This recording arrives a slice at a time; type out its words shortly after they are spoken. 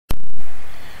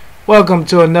Welcome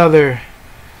to another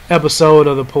episode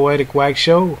of the Poetic Wax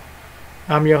Show.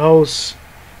 I'm your host,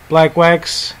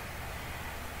 Blackwax,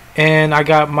 and I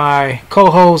got my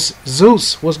co-host,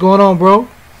 Zeus. What's going on, bro?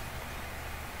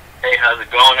 Hey, how's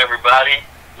it going, everybody?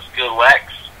 What's good,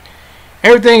 Wax?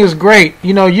 Everything is great.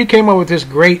 You know, you came up with this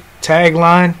great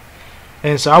tagline,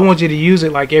 and so I want you to use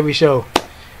it like every show.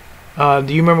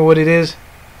 Do you remember what it is?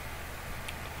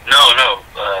 No.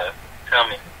 Tell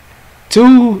me.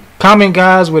 Two common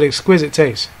guys with exquisite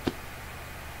taste.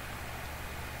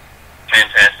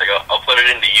 Fantastic. I'll put it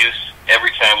into use every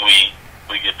time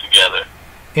we get together.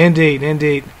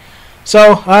 Indeed.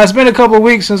 So, it's been a couple of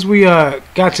weeks since we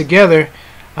got together.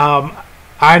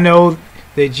 I know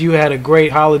that you had a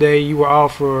great holiday. You were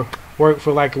off for work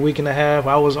for like a week and a half.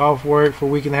 I was off work for a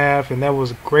week and a half, and that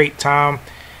was a great time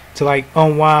to like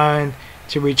unwind,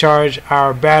 to recharge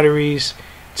our batteries,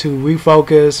 to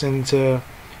refocus, and to,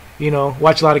 you know,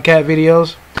 watch a lot of cat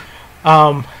videos.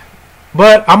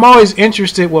 But I'm always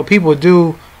interested what people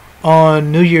do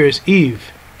on New Year's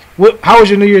Eve. How was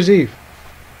your New Year's Eve?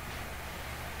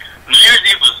 New Year's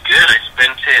Eve was good. I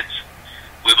spent it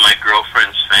with my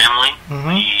girlfriend's family.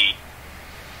 We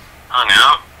hung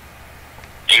out,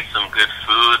 ate some good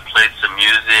food, played some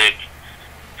music,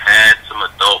 had some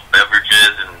adult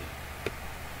beverages, and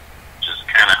just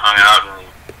kind of hung out and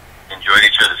enjoyed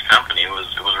each other's company. It was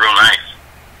real nice.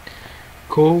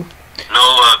 Cool. No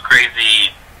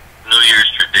crazy New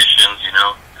Year's traditions, you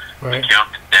know. Right. We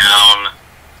counted down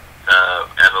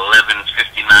at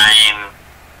 11:59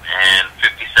 and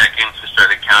 50 seconds. We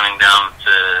started counting down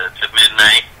to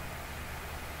midnight,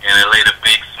 and I laid a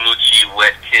big smoochy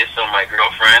wet kiss on my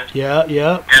girlfriend. Yeah. We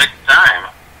had a good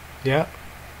time. Yeah.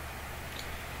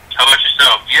 How about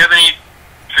yourself? Do you have any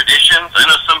traditions? I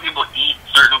know some people eat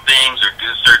certain things or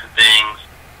do certain things.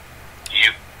 Do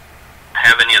you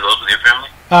have any of those with your family?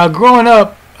 Growing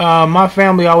up, my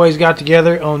family always got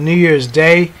together on New Year's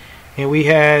Day, and we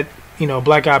had,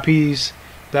 black eyed peas.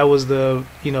 That was the,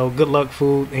 good luck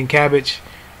food, and cabbage,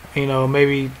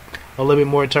 maybe a little bit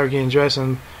more turkey and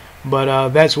dressing. But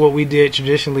that's what we did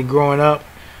traditionally growing up.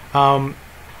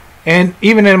 And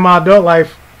even in my adult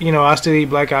life, I still eat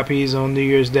black eyed peas on New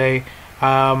Year's Day.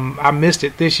 I missed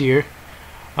it this year.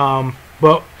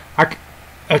 But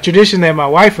a tradition that my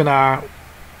wife and I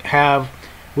have,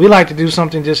 we like to do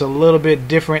something just a little bit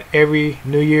different every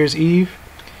New Year's Eve.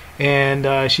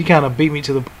 And she kind of beat me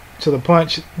to the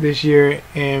punch this year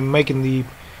in making the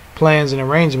plans and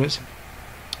arrangements.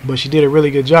 But she did a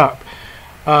really good job.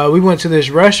 We went to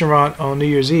this restaurant on New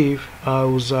Year's Eve. It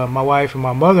was my wife and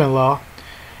my mother-in-law.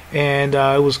 And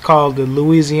it was called the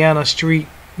Louisiana Street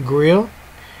Grill.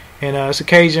 And it's a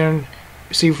Cajun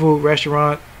seafood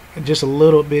restaurant just a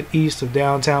little bit east of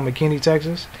downtown McKinney,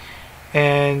 Texas.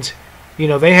 And,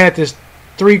 they had this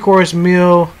 3-course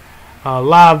meal,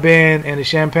 live band, and a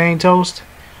champagne toast.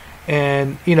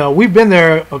 And, we've been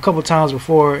there a couple times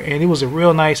before, and it was a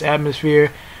real nice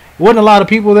atmosphere. Wasn't a lot of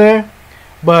people there,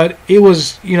 but it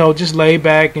was, just laid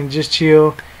back and just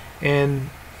chill. And,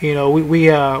 we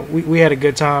had a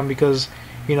good time because,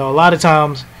 a lot of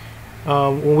times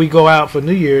when we go out for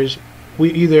New Year's,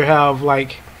 we either have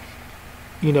like,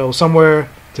 somewhere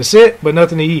to sit but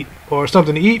nothing to eat, or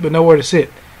something to eat but nowhere to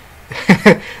sit.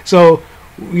 So,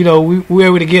 we were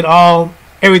able to get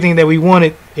everything that we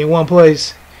wanted in one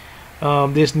place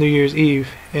this New Year's Eve.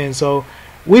 And so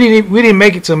we didn't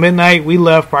make it till midnight. We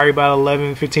left probably about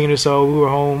 11:15 or so. We were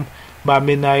home by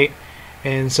midnight.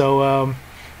 And so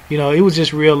it was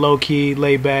just real low key,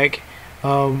 laid back.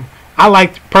 I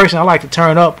like to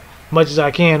turn up as much as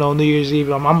I can on New Year's Eve.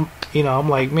 I'm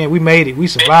like, man, we made it. We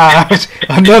survived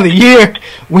another year.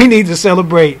 We need to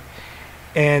celebrate.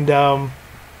 And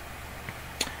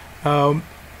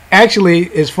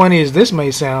actually, as funny as this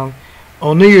may sound,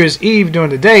 on New Year's Eve during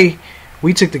the day,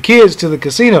 we took the kids to the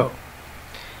casino.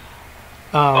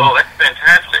 Oh, that's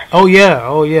fantastic. Oh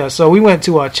yeah. So we went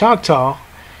to Choctaw,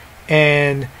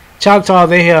 and Choctaw,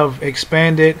 they have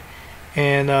expanded,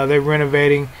 and they're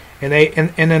renovating, and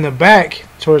in the back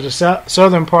towards the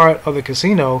southern part of the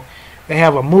casino, they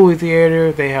have a movie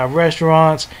theater, they have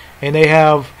restaurants, and they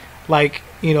have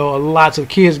lots of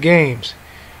kids games.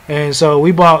 And so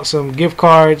we bought some gift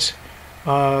cards,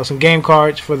 some game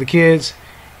cards for the kids,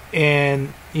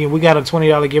 and we got a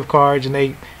 $20 gift card, and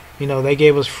they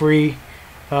gave us free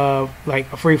a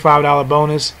free $5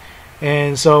 bonus.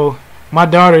 And so my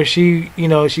daughter, she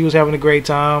was having a great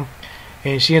time,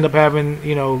 and she ended up having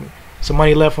some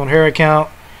money left on her account.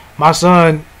 My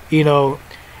son,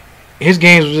 his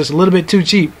games was just a little bit too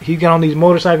cheap. He got on these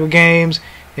motorcycle games,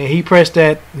 and he pressed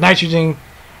that nitrogen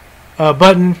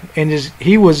button, and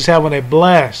he was just having a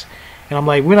blast. and I'm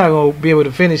like, we're not gonna be able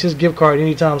to finish his gift card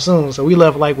anytime soon. So we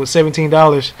left like with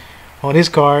 $17 on his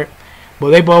card,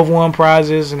 but they both won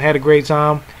prizes and had a great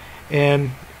time.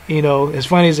 And you know, as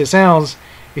funny as it sounds,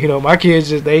 you know, my kids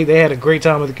just they had a great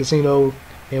time at the casino,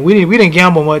 and we didn't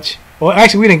gamble much. Well,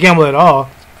 actually, we didn't gamble at all.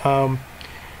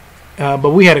 But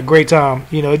we had a great time.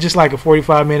 You know, just like a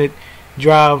 45-minute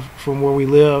drive from where we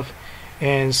live,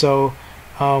 and so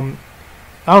I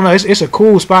don't know. It's a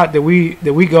cool spot that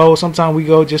we go. Sometimes we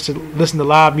go just to listen to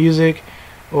live music,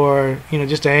 or you know,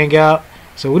 just to hang out.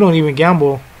 So we don't even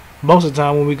gamble most of the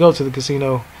time when we go to the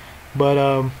casino. But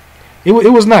it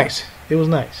was nice. It was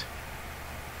nice.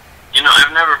 You know,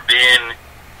 I've never been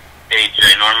a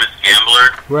ginormous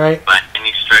gambler, right, by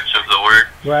any stretch of the word,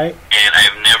 right, and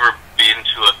I've never been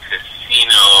to a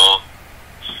casino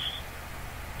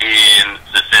in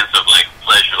the sense of like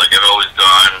pleasure. Like I've always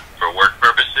gone for work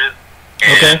purposes.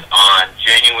 And okay. On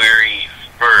January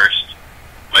 1st,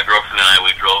 my girlfriend and I,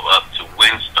 we drove up to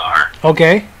WinStar.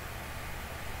 Okay.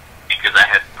 Because I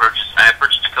had purchased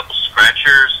a couple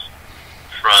scratchers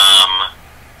from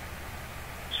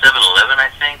 7-Eleven, I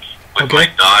think, with okay. my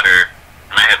daughter,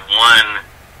 and I had won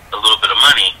a little bit of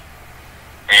money.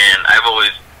 And I've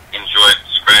always enjoyed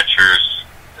scratchers.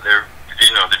 They're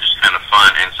just kind of fun.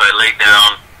 And so I laid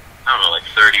down, I don't know, like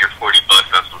 30 or 40 bucks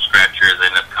on some scratchers. I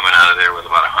ended up coming out of there with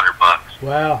about 100 bucks.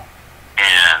 Wow.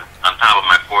 And on top of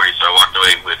my 40, so I walked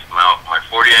away with my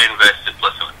 40 I invested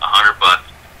plus 100 bucks.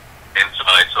 And so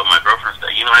I told my girlfriend,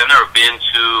 you know, I've never been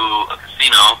to a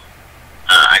casino.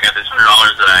 I got this $100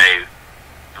 that I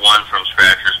won from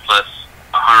scratchers plus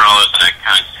 $100 that I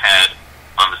kind of just had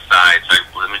on the side. So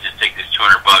let me just take this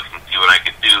 200 bucks and see what I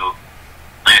could do.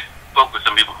 I spoke with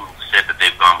some people who said that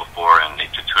they've gone before and they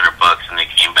took 200 bucks and they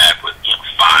came back with, you know,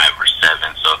 5 or 7.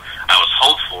 So I was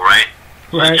hopeful, right?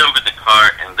 So I jumped in the car,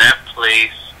 and that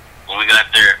place, when we got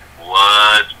there,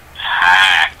 was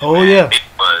packed. Oh, man. yeah.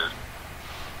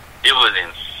 It was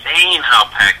insane how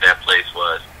packed that place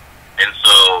was. And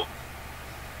so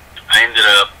I ended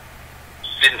up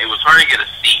sitting. It was hard to get a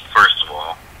seat, first of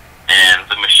all. And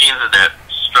the machines that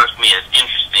struck me as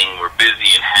interesting were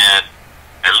busy and had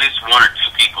at least 1 or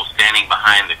 2 people standing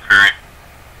behind the current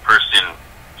person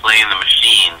playing the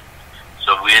machine.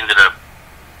 So we ended up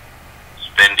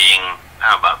spending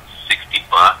about 60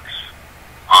 bucks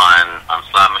on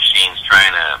slot machines trying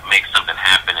to make something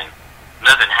happen, and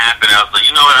nothing happened. I was like,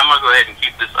 you know what, I'm gonna go ahead and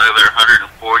keep this other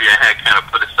 140 I had kind of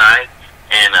put aside,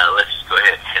 and let's just go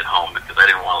ahead and head home because I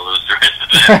didn't want to lose the rest of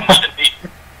that money.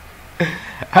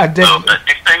 So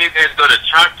next time you guys go to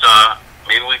Choctaw,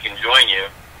 maybe we can join you.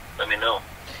 Let me know.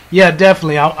 Yeah,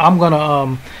 definitely. I'm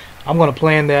gonna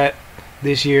plan that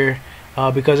this year.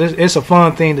 Because it's a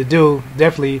fun thing to do.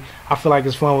 Definitely, I feel like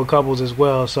it's fun with couples as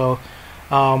well. So,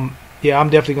 yeah, I'm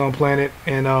definitely gonna plan it,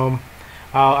 and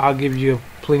I'll give you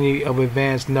plenty of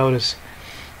advance notice.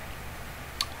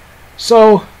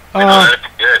 So, that'd be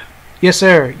good. Yes,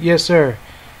 sir. Yes, sir.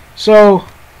 So,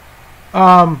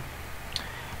 another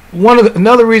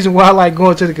reason why I like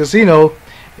going to the casino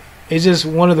is just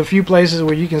one of the few places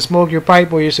where you can smoke your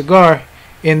pipe or your cigar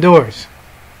indoors.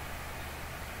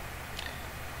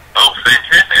 Oh,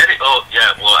 fantastic.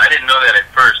 I didn't know that at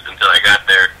first until I got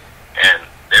there, and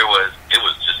it was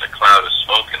just a cloud of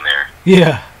smoke in there.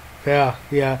 Yeah.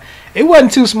 It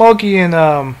wasn't too smoky in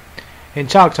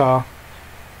Choctaw.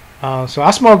 So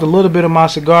I smoked a little bit of my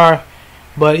cigar,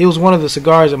 but it was one of the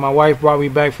cigars that my wife brought me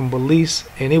back from Belize,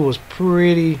 and it was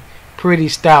pretty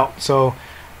stout. So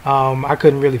I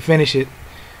couldn't really finish it.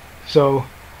 So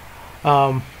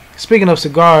speaking of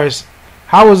cigars,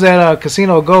 how was that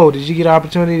Casino Gold? Did you get an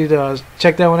opportunity to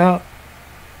check that one out?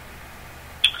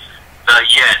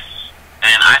 Yes,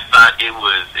 and I thought it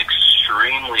was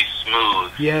extremely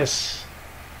smooth. Yes.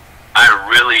 I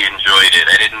really enjoyed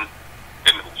it.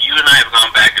 You and I have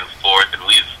gone back and forth, and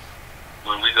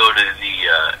when we go to the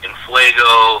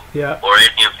Enfuego or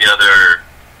any of the other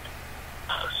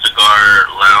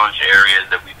cigar lounge areas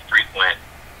that we frequent,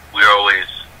 we're always,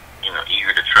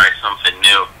 eager to try something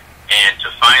new. And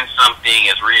to find something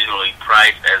as reasonably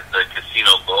priced as the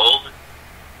Casino Gold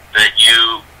that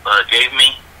you gave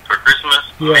me for Christmas,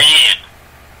 man,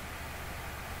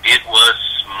 it was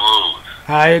smooth.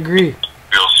 I agree.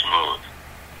 Real smooth.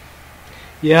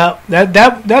 Yeah,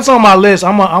 that's on my list.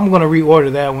 I'm gonna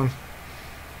reorder that one.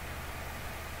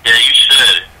 Yeah, you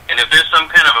should. And if there's some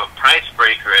kind of a price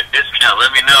breaker at discount,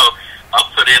 let me know.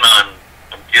 I'll put in on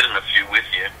getting a few with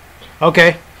you.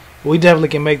 Okay, we definitely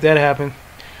can make that happen.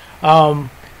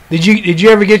 Did you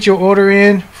ever get your order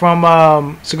in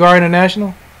from Cigar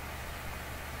International?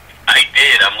 I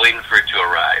did. I'm waiting for it to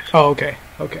arrive. Oh, okay.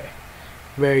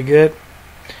 Very good.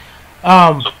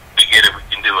 So if we get it, we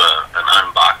can do an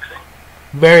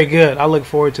Very good. I look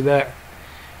forward to that.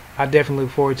 I definitely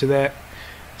look forward to that.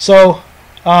 So,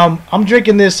 I'm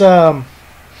drinking this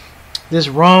this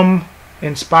rum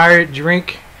inspired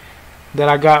drink that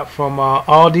I got from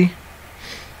Aldi,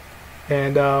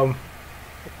 and Aldi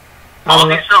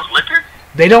sells liquor.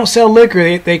 They don't sell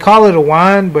liquor. They call it a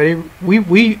wine, but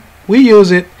we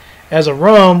use it as a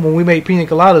rum when we make pina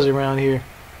coladas around here.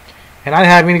 And I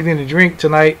didn't have anything to drink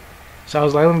tonight, so I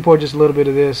was like, let me pour just a little bit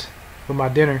of this for my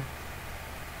dinner.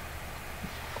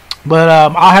 But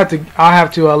I'll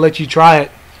have to let you try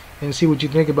it and see what you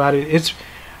think about it.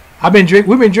 We've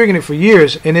been drinking it for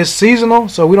years, and it's seasonal,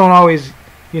 so we don't always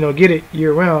get it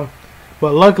year round.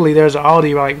 But luckily, there's an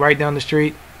Aldi right down the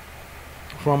street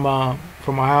from my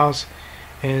house,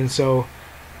 and so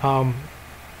I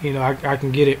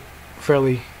can get it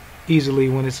fairly easily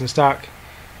when it's in stock.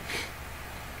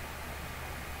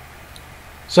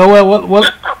 So what?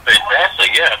 That sounds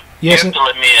fantastic. Yeah. Yes. You have to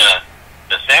let me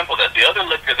sample that. The other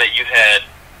liquor that you had,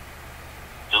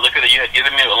 the liquor that you had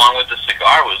given me along with the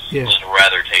cigar was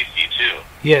rather tasty too.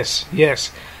 Yes.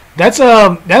 That's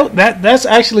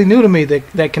actually new to me.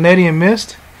 That Canadian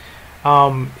Mist.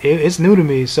 It's new to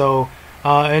me. So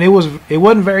and it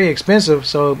wasn't very expensive.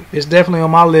 So it's definitely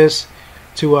on my list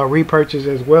to repurchase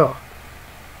as well.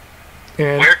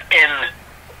 And where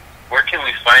can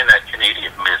we find that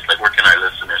Canadian Mist? Like, where can our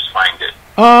listeners find it?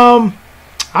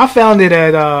 I found it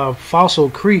at Fossil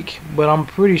Creek, but I'm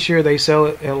pretty sure they sell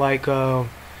it at like your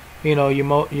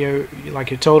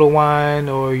Total Wine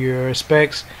or your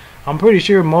Specs. I'm pretty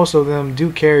sure most of them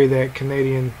do carry that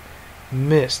Canadian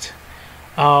Mist.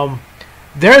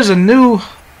 There's a new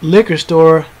liquor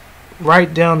store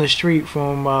right down the street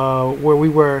from where we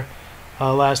were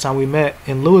last time we met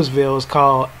in Louisville. It's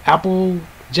called Apple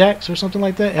Jacks or something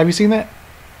like that. Have you seen that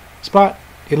spot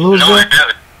in Louisville? No, I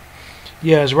haven't.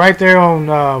 Yeah, it's right there on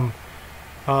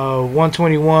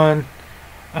 121,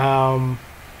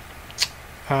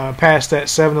 past that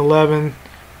 7-Eleven,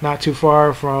 not too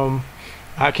far from,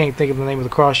 I can't think of the name of the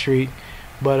cross street,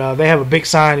 but they have a big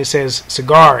sign that says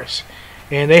Cigars,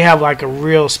 and they have like a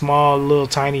real small, little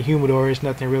tiny humidor. It's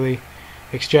nothing really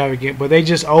extravagant, but they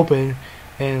just opened,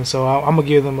 and so I'm going to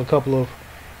give them a couple of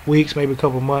weeks, maybe a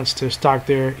couple of months to stock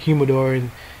their humidor and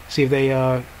see if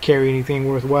they carry anything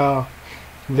worthwhile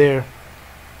there.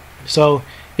 So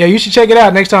yeah, you should check it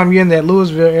out next time you're in that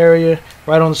Louisville area,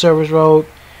 right on the Service Road.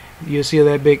 You'll see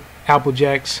that big Apple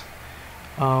Jacks.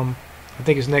 I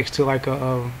think it's next to like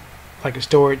a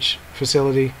storage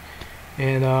facility,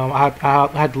 and I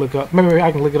had to look up. Maybe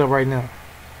I can look it up right now.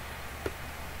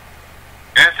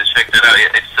 I have to check that out.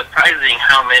 It's surprising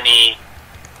how many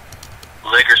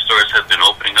liquor stores have been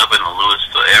opening up in the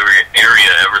Louisville area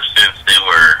ever since they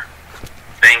were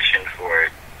sanctioned for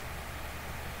it.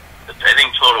 I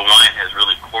think Total Wine has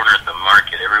really cornered the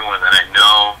market. Everyone that I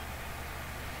know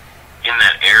in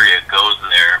that area goes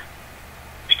there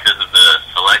because of the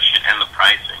selection and the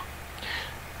pricing.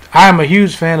 I am a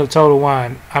huge fan of Total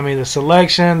Wine. I mean, the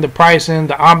selection, the pricing,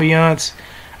 the ambiance.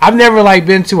 I've never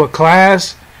been to a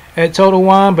class at Total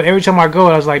Wine, but every time I go,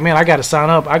 I was like, man, I got to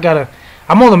sign up.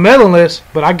 I'm on the mailing list,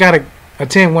 but I got to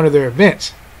attend one of their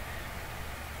events.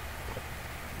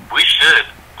 We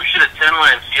should attend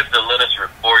one and see if they'll let us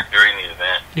record during the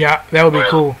event. Yeah, that would be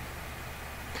cool.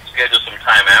 Schedule some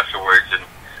time afterwards and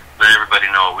let everybody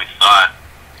know what we thought.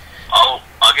 I'll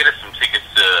get us some tickets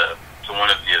to one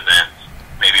of the events,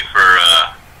 maybe for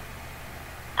a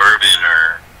bourbon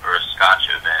or a Scotch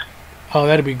event. Oh,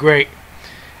 that'd be great.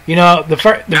 That's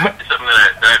something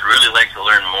that I'd really like to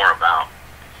learn more about.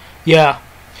 Yeah,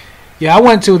 I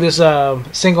went to this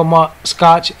single malt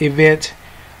Scotch event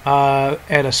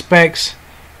at a Specs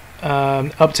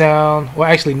uptown, well,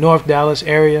 actually North Dallas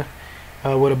area,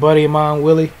 with a buddy of mine,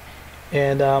 Willie,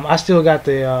 and I still got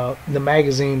the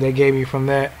magazine they gave me from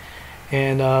that,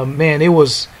 and man, it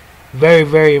was very,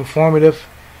 very informative.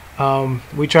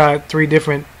 We tried three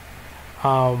different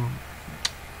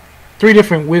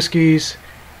whiskeys.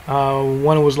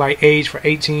 One was aged for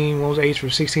 18, one was aged for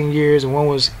 16 years, and one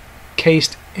was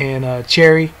cased in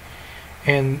cherry,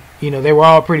 and they were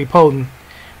all pretty potent.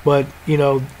 But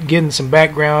getting some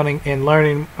background and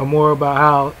learning more about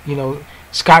how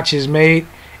Scotch is made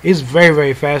is very,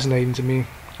 very fascinating to me.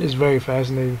 It's very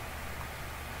fascinating.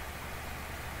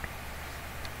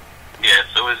 Yeah,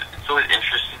 it's always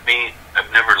interested me.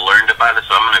 I've never learned about it,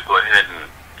 so I'm going to go ahead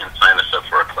and sign us up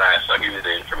for a class. I'll give you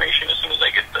the information as soon as I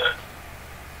get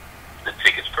the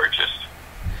tickets purchased.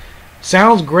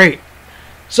 Sounds great.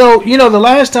 So the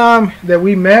last time that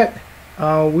we met,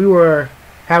 we were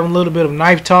having a little bit of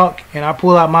knife talk, and I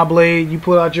pull out my blade, you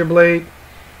pull out your blade,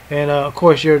 and of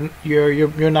course your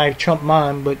knife trumped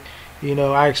mine, but You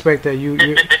know, I expect that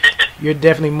you're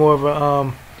definitely more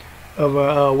of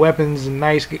a weapons and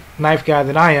knife guy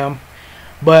than I am.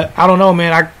 But I don't know,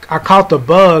 man. I caught the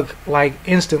bug like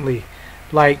instantly.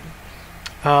 Like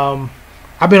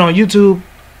I've been on YouTube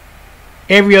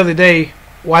every other day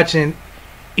watching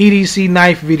EDC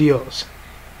knife videos,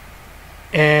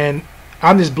 and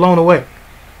I'm just blown away.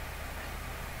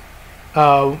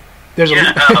 There's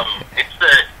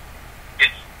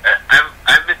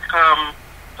I've become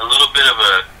a little bit of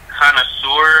a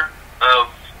connoisseur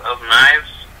of knives.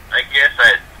 I guess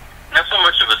not so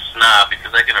much of a snob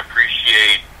because I can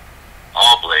appreciate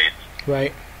all blades.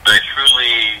 Right. But I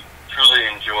truly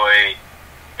enjoy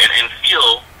and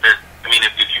feel that. I mean,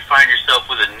 if you find yourself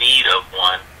with a need of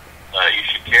one, you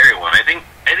should carry one. I think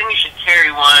you should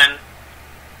carry one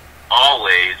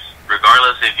always,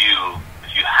 regardless if you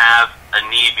have a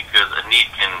need, because a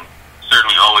need can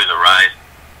certainly always arise.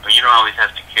 I mean, you don't always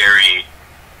have to carry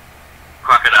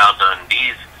Crocodile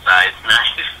Dundee's size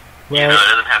knife. Right. You know, it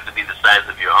doesn't have to be the size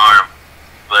of your arm,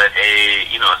 but a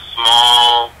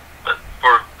small. But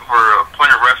for a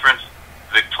point of reference,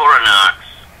 Victorinox,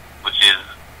 which is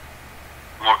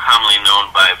more commonly known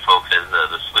by folks as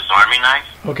the Swiss Army knife.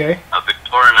 Okay.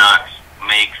 Victorinox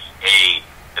makes a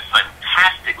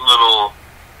fantastic little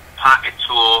pocket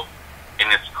tool,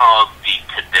 and it's called the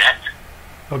Cadet.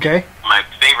 Okay. My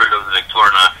favorite of the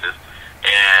Victorinoxes,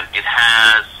 and it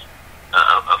has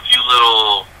a few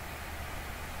little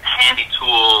handy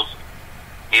tools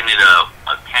in it: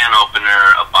 a can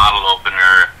opener, a bottle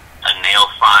opener, a nail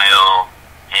file,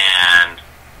 and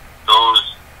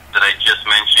those that I just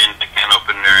mentioned, the can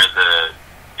opener,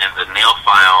 and the nail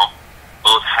file,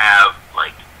 both have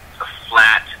like a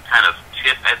flat kind of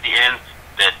tip at the end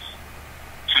that's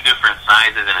two different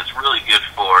sizes, and it's really good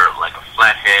for like a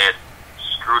flathead,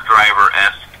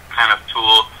 screwdriver-esque kind of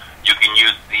tool. You can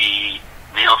use the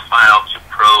nail file to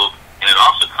probe, and it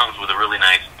also comes with a really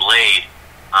nice blade.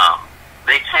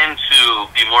 They tend to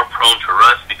be more prone to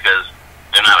rust because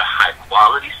they're not a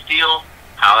high-quality steel.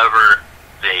 However,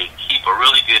 they keep a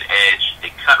really good edge. They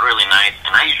cut really nice,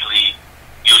 and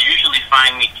you'll usually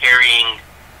find me carrying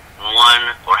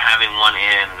one or having one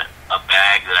in a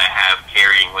bag that I have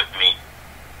carrying with me,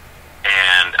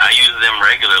 and I use them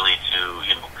regularly to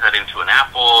cut into an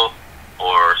apple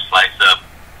or slice up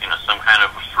some kind of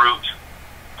a fruit,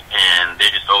 and they're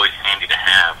just always handy to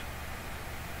have.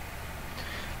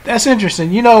 That's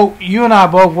interesting. You know, you and I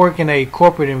both work in a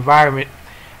corporate environment,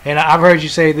 and I've heard you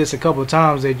say this a couple of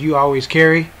times that you always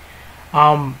carry.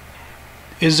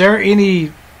 Is there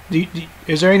any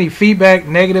feedback,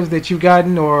 negative, that you've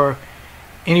gotten, or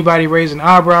anybody raise an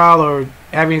eyebrow or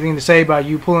have anything to say about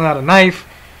you pulling out a knife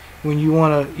when you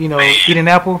want to, eat an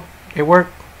apple at work?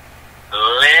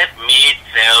 Let me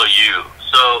tell you.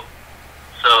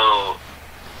 So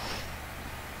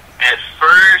at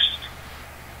first,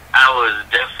 I was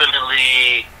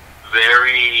definitely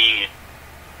very,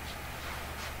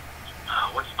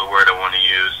 what's the word I want to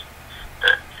use?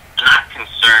 Not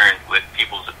concerned with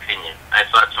people's opinion. I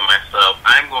thought to myself,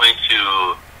 I'm going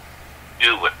to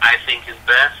do what I think is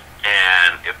best,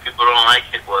 and if people don't like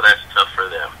it, well, that's tough for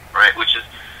them, right? Which is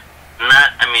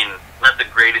not the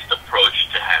greatest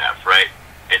approach to have, right?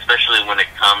 Especially when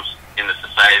it comes in the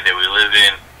society that we live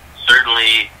in.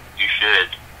 Certainly, you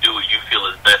should do what you feel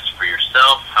is best for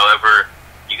yourself. However,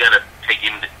 you got to take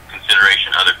into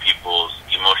consideration other people's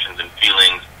emotions and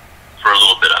feelings for a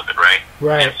little bit of it, right?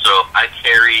 Right. And so I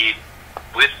carried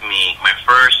with me my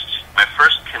first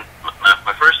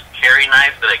carry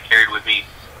knife that I carried with me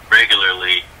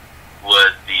regularly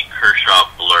was the Kershaw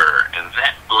Blur, and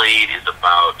that blade is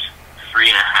about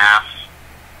 3.5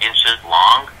 inches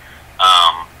long,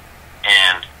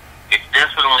 and it's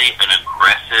definitely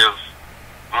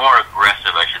more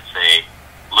aggressive, I should say,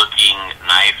 looking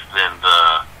knife than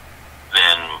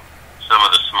some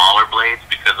of the smaller blades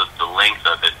because of the length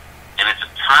of it. And it's a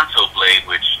Tonto blade,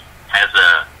 which has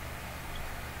a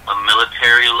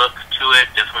military look to it,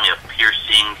 definitely a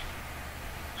piercing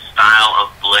style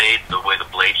of blade, the way the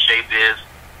blade shape is.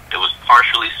 It was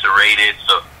partially serrated,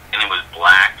 and it was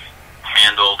black,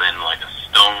 handled in like a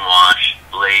stonewash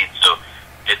blade. So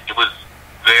it was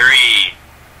very,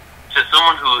 to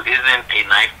someone who isn't a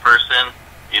knife person,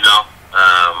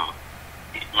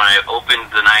 when I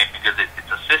opened the knife, because it's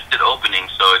assisted opening,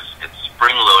 so it's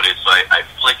spring loaded, so I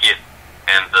flick it,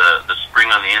 and the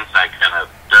spring on the inside kind of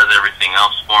does everything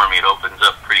else for me. It opens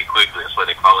up pretty quickly. That's why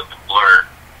they call it the Blur.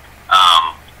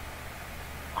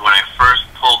 When I first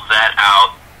pulled that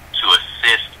out to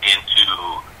assist into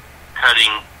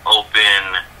cutting open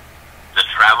the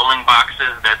traveling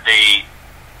boxes that they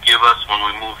give us when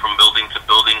we move from building to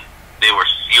building, they were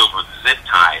sealed with zip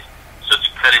ties.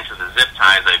 into the zip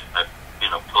ties, I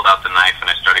pulled out the knife and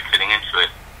I started cutting into it.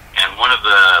 And one of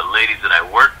the ladies that I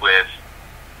work with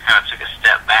kind of took a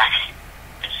step back,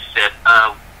 and she said,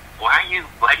 why do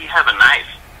you have a knife?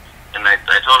 And I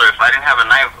told her, if I didn't have a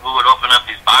knife, who would open up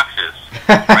these boxes?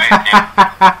 Right?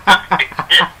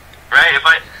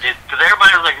 Right? Because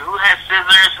everybody was like, who has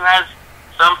scissors? Who has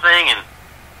something? And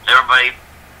everybody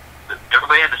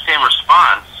had the same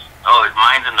response. Oh,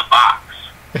 mine's in the box.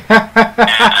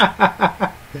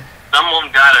 And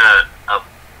someone got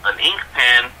an ink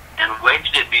pen and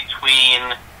wedged it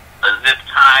between a zip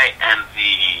tie and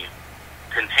the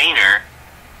container.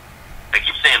 I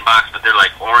keep saying box, but they're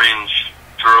like orange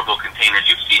durable containers.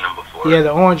 You've seen them before. Yeah,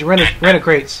 the orange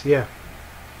rent-a-crates. Yeah.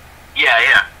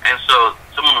 Yeah. And so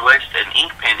someone wedged an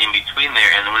ink pen in between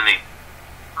there, and when they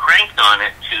cranked on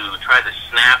it to try to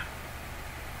snap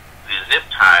the zip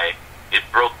tie, it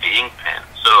broke the ink pen.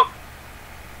 So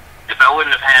if I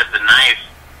wouldn't have had the knife,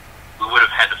 we would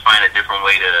have had to find a different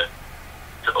way to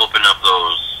open up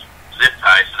those zip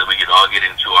ties so that we could all get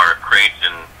into our crates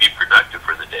and be productive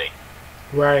for the day.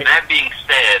 Right. That being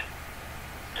said,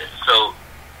 so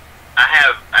I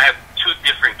have two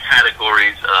different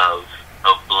categories of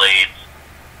blades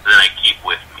that I keep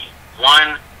with me.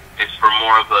 One is for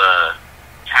more of a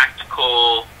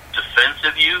tactical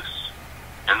defensive use,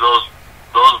 and those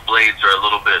blades are a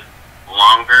little bit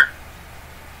longer.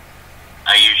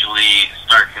 I usually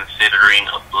start considering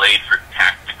a blade for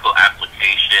tactical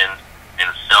application and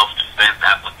self-defense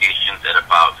applications at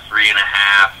about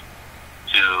 3.5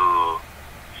 to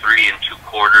 3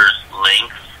 3/4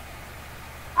 length,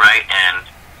 right, and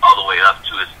all the way up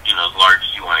to as large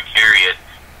as you want to carry it.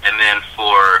 And then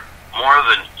for more of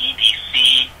an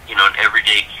EDC, an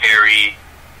everyday carry,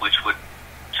 which would,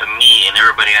 to me, and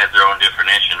everybody has their own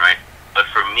definition, right? But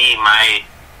for me, my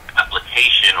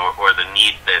application or the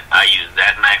needs that I use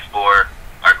that knife for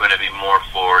are going to be more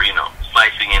for,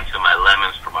 slicing into my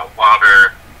lemons for my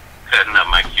water, cutting up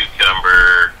my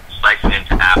cucumber, slicing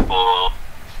into apple,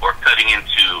 or cutting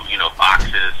into,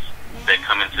 boxes that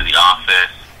come into the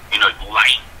office,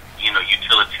 light,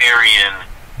 utilitarian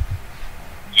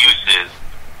uses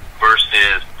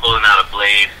versus pulling out a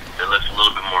blade that looks a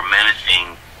little bit more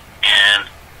menacing. And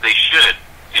they should,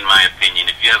 in my opinion.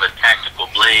 If you have a tactical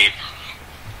blade,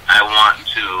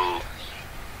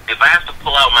 if I have to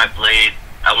pull out my blade,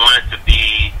 I want it to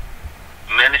be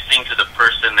menacing to the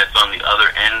person that's on the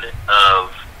other end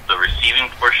of the receiving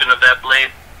portion of that blade,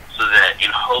 so that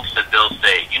in hopes that they'll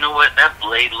say, you know what, that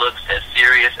blade looks as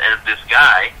serious as this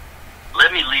guy,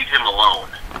 let me leave him alone,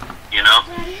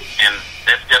 And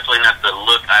that's definitely not the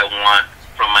look I want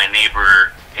from my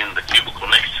neighbor in the cubicle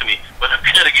next to me, but I'm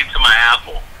going to get to my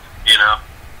apple,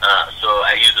 So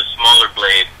I use a smaller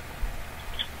blade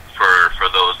for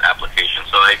those applications.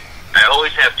 So I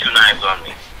always have two knives on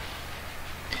me.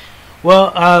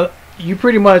 Well, you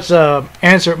pretty much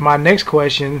answered my next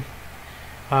question,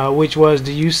 which was,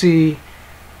 do you see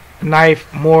a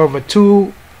knife more of a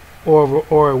tool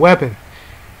or a weapon?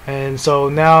 And so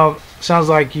now sounds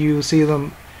like you see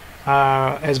them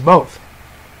as both.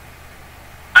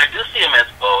 I do see them as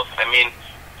both. I mean,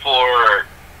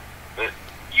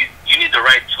 you need the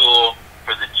right tool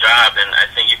for the job, and I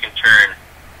think you can turn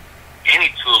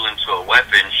any tool into a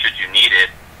weapon should you need it.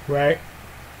 Right.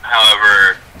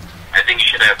 However, I think you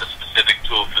should have a specific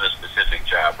tool for the specific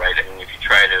job, right? I mean, if you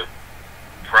try to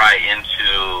pry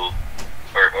into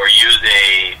or use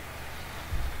a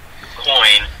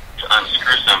coin to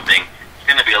unscrew something, it's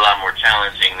going to be a lot more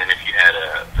challenging than if you had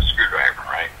a screwdriver,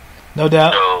 right? No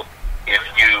doubt. So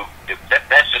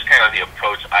that's just kind of the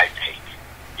approach I take,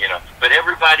 But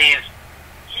everybody's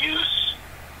use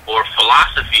or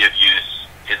philosophy of use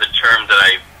is a term that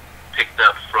I picked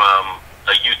up from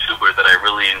a YouTuber that I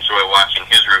really enjoy watching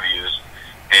his reviews,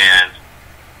 and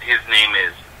his name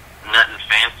is Nuttin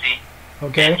Fancy.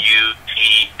 Okay.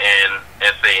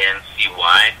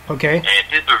 NUTNFANCY. Okay. And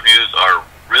his reviews are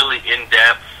really in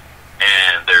depth,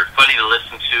 and they're funny to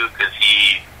listen to because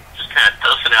he just kind of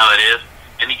tells it how it is,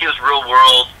 and he gives real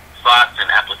world thoughts and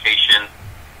application.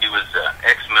 He was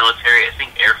ex-military, I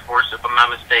think Air Force, if I'm not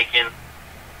mistaken.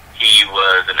 He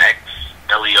was an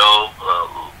ex-LEO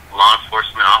law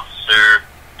enforcement officer,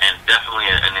 and definitely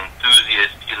an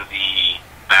enthusiast in the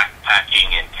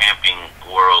backpacking and camping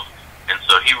world. And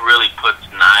so he really puts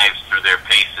knives through their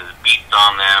paces, beats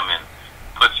on them, and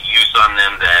puts use on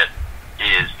them that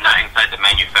is not inside the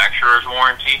manufacturer's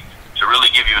warranty, to really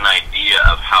give you an idea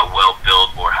of how well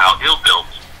built or how ill built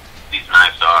these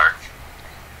knives are.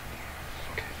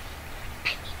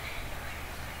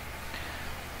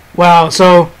 Wow,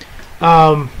 so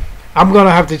I'm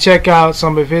gonna have to check out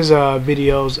some of his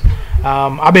videos.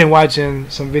 I've been watching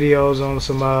some videos on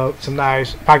some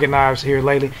knives, pocket knives here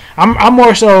lately. I'm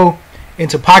more so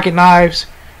into pocket knives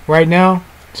right now,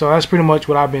 so that's pretty much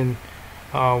what I've been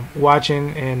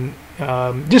watching and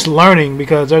just learning,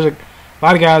 because there's a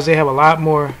lot of guys, they have a lot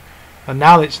more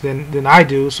knowledge than I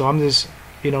do, so I'm just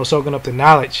soaking up the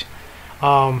knowledge.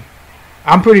 I'm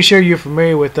pretty sure you're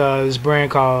familiar with this brand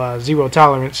called Zero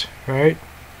Tolerance, right?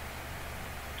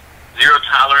 Zero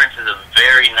Tolerance is a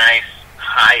very nice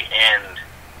high-end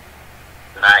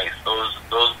knife.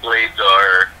 Those blades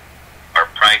are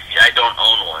pricey. I don't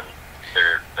own one.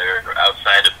 They're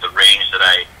outside of the range that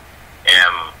I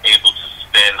am able to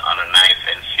spend on a knife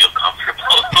and feel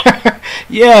comfortable.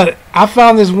 Yeah, I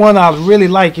found this one I really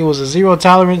like. It was a Zero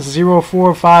Tolerance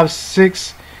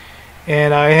 0456,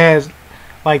 and it has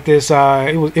like this.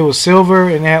 It was silver,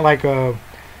 and it had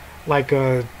like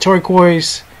a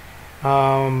turquoise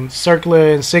circular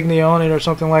insignia on it or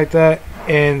something like that.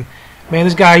 And man,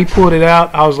 this guy, he pulled it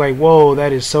out. I was like, whoa,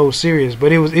 that is so serious.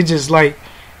 But it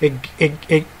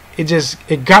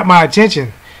got my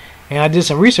attention, and I did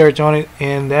some research on it,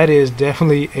 and that is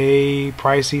definitely a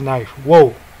pricey knife.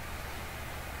 Whoa.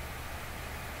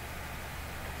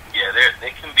 Yeah,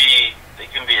 they can be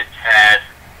a tad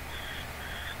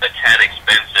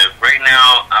expensive. Right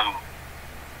now, I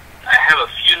have a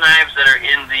few knives that are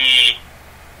in the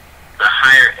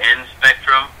higher end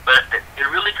spectrum, but it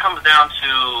really comes down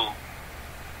to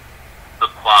the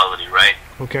quality, right?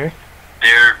 Okay.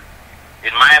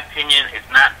 In my opinion, it's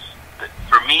not,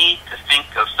 for me to think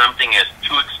of something as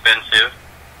too expensive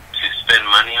to spend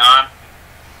money on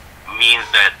means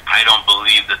that I don't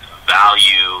believe that the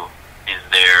value is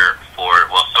there for,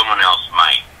 well, someone else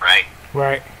might, right?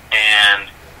 Right. And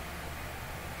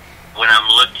when I'm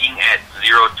looking at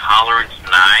zero tolerance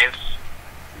knives,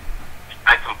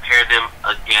 I compare them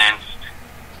against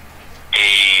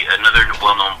another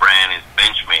well-known brand is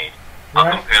Benchmade. I'll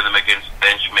compare them against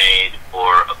Benchmade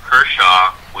or a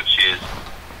Kershaw, which is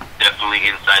definitely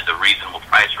inside the reasonable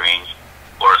price range,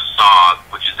 or a SOG,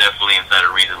 which is definitely inside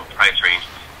a reasonable price range.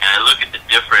 And I look at the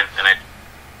difference, and I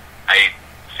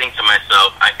think to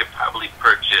myself, I could probably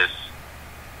purchase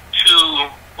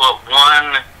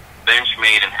one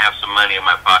Benchmade and have some money in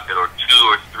my pocket, or 2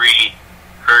 or 3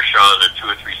 Kershaws or 2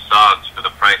 or 3 SOGs for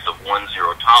the price of one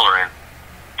Zero Tolerance,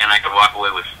 and I could walk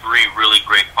away with 3 really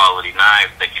great quality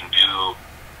knives that can do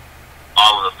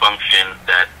all of the function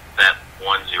that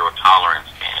one Zero Tolerance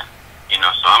can.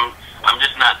 So I'm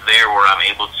just not there where I'm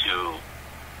able to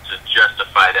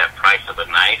justify that price of a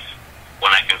knife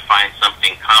when I can find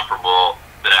something comparable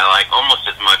that I like almost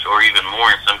as much or even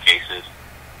more in some cases,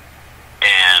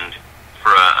 and for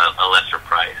a lesser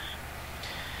price.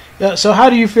 Yeah, so how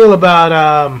do you feel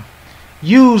about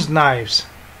used knives?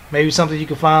 Maybe something you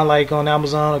can find like on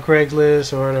Amazon or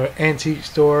Craigslist or an antique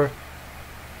store.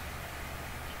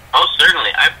 Oh,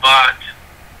 certainly. I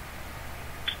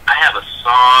have a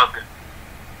SOG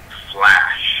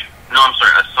Flash. No, I'm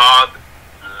sorry, a SOG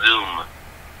Zoom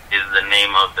is the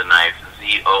name of the knife,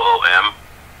 ZOOM.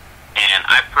 And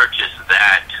I purchased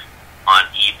that on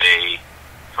eBay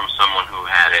from someone who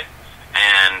had it.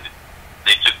 And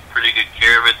they took pretty good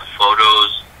care of it. The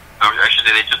photos, or I should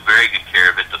say they took very good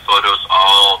care of it. The photos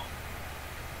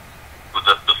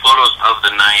the photos of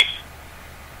the knife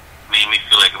made me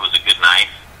feel like it was a good knife.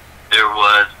 There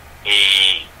was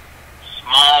a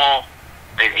small,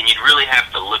 and you'd really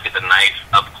have to look at the knife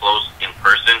up close in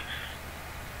person,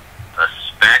 a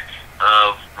speck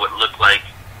of what looked like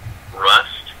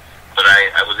rust, but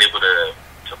I was able to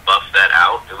buff that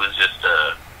out. It was just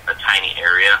a tiny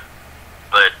area,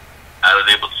 but I was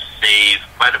able to save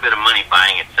quite a bit of money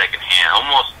buying it secondhand.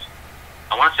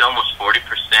 I want to say almost 40%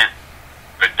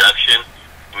 reduction.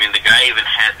 I mean, the guy even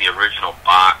had the original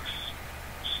box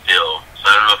still, so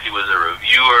I don't know if he was a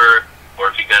reviewer or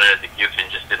if he got it as a gift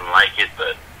and just didn't like it,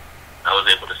 but I was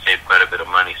able to save quite a bit of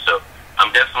money, so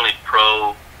I'm definitely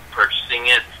pro purchasing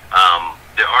it.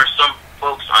 There are some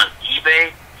folks on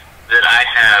eBay that I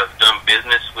have done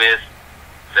business with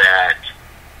that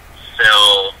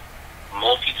sell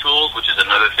multi-tools, which is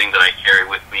another thing that I carry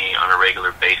with me on a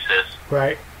regular basis.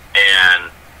 Right.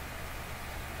 And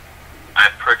I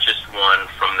purchased one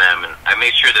from them, and I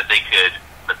made sure that they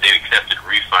accepted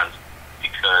refunds,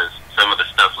 because some of the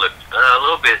stuff looked a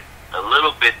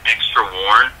little bit extra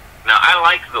worn. Now, I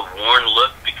like the worn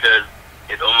look because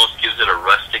it almost gives it a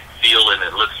rustic feel, and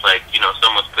it looks like,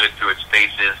 someone's put it through its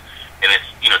paces, and it's,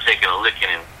 taking a licking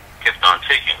and kept on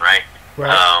ticking, right?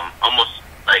 Right. Almost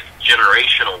like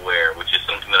generational wear, which is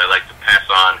something that I like to pass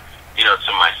on,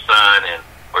 to my son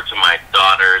or to my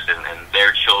daughters and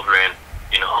their children.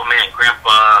 Oh man,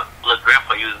 Grandpa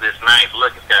used this knife.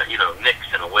 Look, it's got, nicks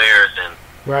and and wears, and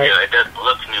Right. you know, it doesn't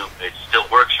look new, but it still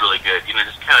works really good. You know,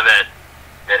 just kind of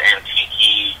that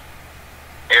antique-y,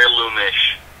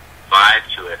 heirloomish vibe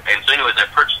to it. And so anyways, I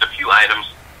purchased a few items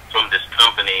from this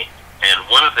company, and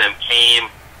one of them came,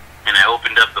 and I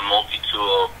opened up the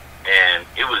multi-tool, and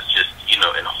it was just, you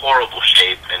know, in horrible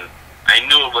shape, and I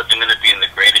knew it wasn't going to be in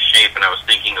the greatest shape, and I was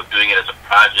thinking of doing it as a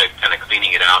project, kind of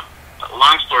cleaning it out.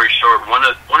 Long story short, one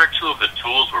or two of the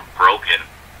tools were broken,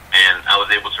 and I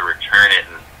was able to return it,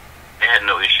 and they had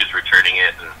no issues returning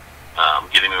it and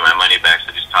giving me my money back,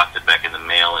 so I just tossed it back in the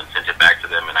mail and sent it back to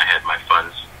them, and I had my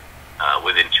funds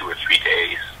within 2 or 3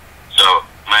 days. So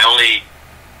my only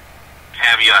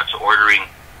caveat to ordering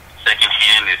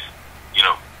secondhand is, you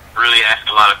know, really ask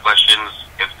a lot of questions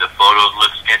if the photos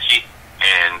look sketchy,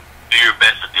 and do your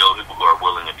best to deal with people who are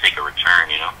willing to take a return,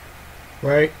 you know?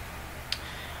 Right.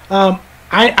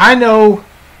 I know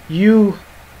you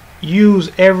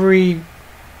use every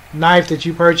knife that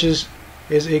you purchase,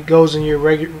 it goes in your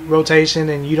rotation,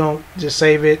 and you don't just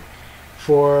save it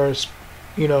for,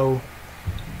 you know,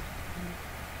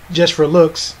 just for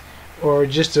looks or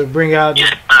just to bring out.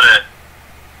 Yeah, it's not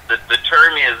the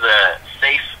term is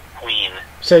safe queen.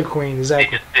 Safe queen,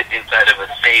 exactly. They just sit inside of a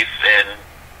safe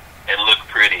and look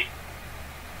pretty.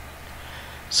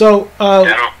 So I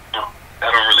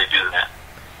don't really do that.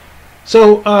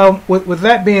 So with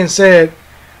that being said,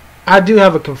 I do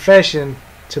have a confession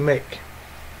to make.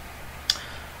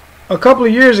 A couple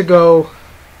of years ago,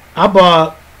 I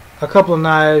bought a couple of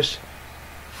knives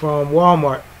from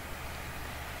Walmart.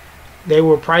 They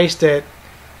were priced at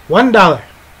 $1.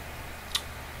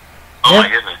 Oh my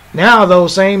goodness. Now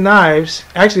those same knives,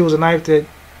 actually it was a knife that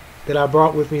I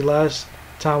brought with me last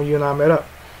time you and I met up.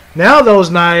 Now those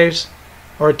knives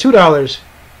are $2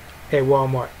 at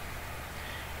Walmart.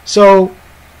 So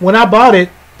when I bought it,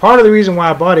 part of the reason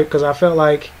why I bought it, because I felt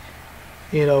like,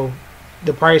 you know,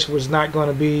 the price was not going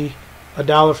to be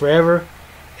 $1 forever,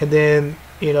 and then,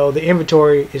 you know, the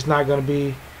inventory is not going to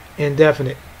be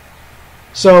indefinite.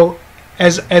 So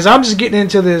as I'm just getting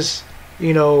into this,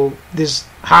 you know, this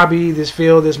hobby, this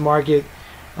field, this market,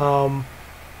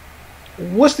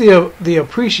 what's the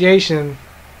appreciation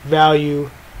value?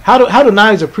 How do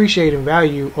knives appreciate in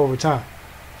value over time?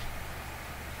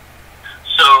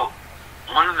 So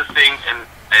one of the things, and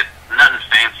Nothing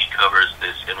Fancy covers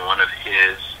this in one of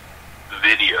his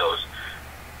videos.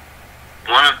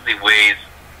 One of the ways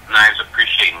knives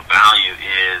appreciate in value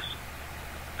is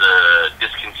the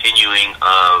discontinuing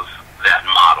of that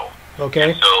model.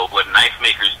 Okay. And so what knife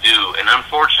makers do, and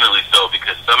unfortunately so,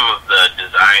 because some of the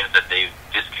designs that they've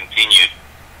discontinued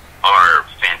are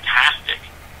fantastic,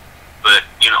 but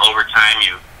you know, over time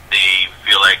they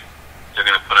feel like they're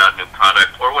going to put out new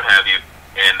product or what have you,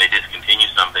 and they discontinue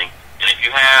something. And if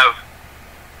you have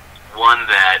one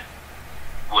that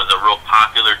was a real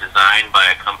popular design by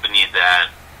a company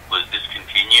that was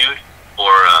discontinued,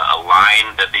 or a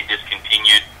line that they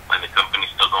discontinued when the company's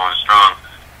still going strong,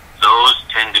 those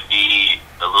tend to be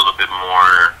a little bit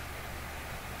more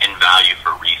in value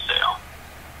for resale.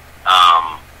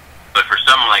 But for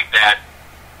something like that,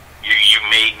 you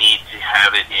may need to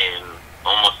have it in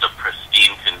almost a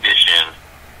pristine condition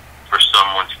for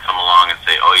someone to come along and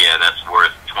say, oh yeah, that's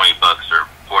worth $20 or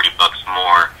 $40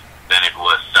 more than it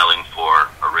was selling for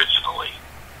originally,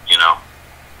 you know?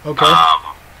 Okay.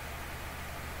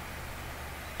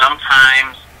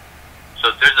 Sometimes,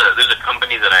 so there's a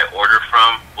company that I order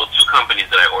from, well, two companies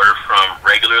that I order from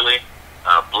regularly.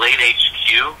 Blade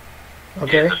HQ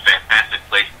Okay. is a fantastic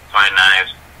place to find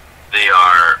knives. They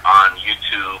are on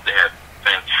YouTube. They have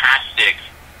fantastic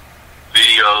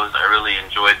videos. I really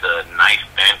enjoyed the Knife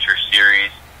Banter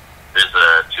series. There's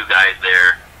two guys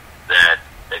there that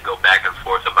go back and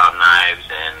forth about knives,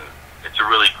 and it's a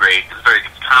really great.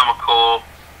 It's comical.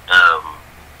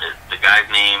 The guy's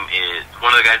name is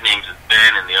one of the guys' names is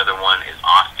Ben, and the other one is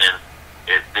Austin.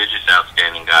 They're just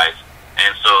outstanding guys,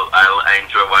 and so I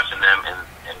enjoy watching them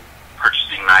and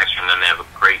purchasing knives from them. They have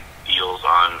great deals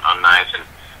on knives, and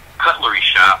Cutlery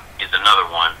Shop is another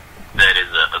one that is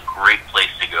a great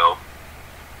place to go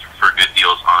for good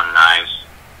deals on knives.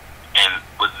 And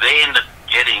what they end up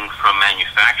getting from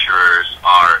manufacturers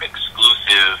are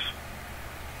exclusive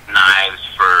knives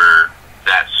for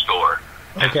that store.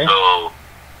 Okay. And so,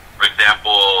 for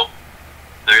example,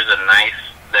 there's a knife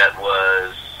that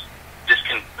was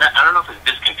I don't know if it's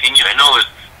discontinued. I know it's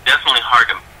definitely hard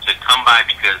to come by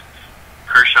because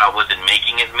Kershaw wasn't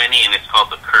making as many, and it's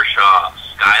called the Kershaw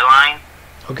Skyline.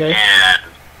 Okay. And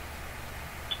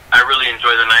I really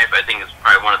enjoy the knife. I think it's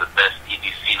probably one of the best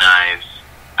EDC knives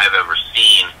I've ever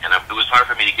seen, and it was hard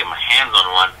for me to get my hands on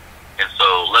one, and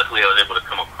so luckily I was able to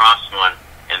come across one,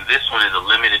 and and this one is a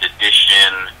limited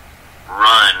edition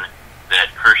run that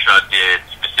Kershaw did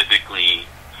specifically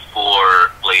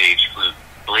for Blade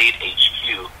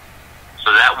HQ. So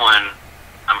that one,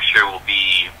 I'm sure, will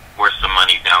be worth some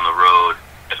money down the road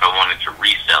if I wanted to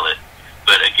resell it.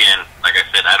 But again, like I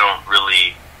said, I don't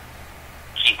really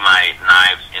keep my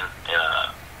knives in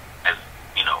as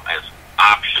as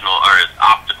optional or as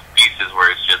optical pieces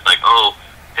where it's just like, oh,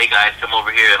 hey guys, come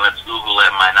over here and let's Google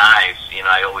at my knives.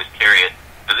 I always carry it.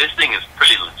 But this thing is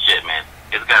pretty legit, man.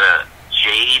 It's got a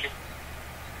jade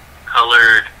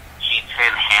colored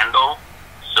G10 handle,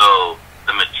 so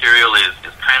the material is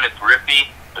kind of grippy,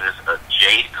 but it's a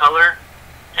jade color,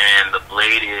 and the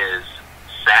blade is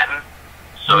satin,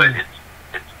 so it's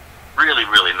really,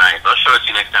 really nice. I'll show it to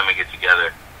you next time we get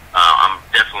together. I'm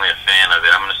definitely a fan of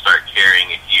it. I'm going to start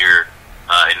carrying it here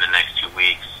in the next 2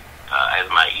 weeks as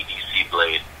my EDC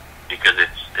blade, because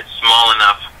it's small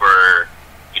enough for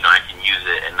I can use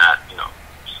it and not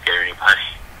scare anybody.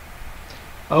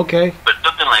 Okay. But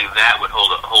something like that would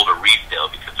hold a resale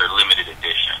because they're limited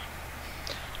edition.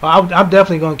 Well, I'm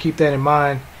definitely going to keep that in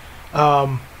mind.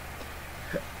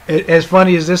 As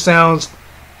funny as this sounds,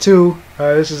 too,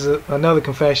 this is another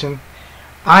confession.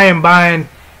 I am buying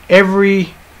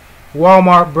every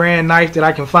Walmart brand knife that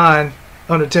I can find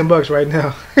under $10 right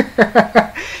now.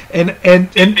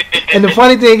 and the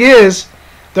funny thing is,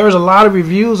 there's a lot of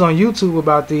reviews on YouTube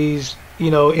about these,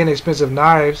 inexpensive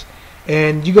knives.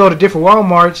 And you go to different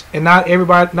Walmarts, and not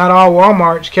all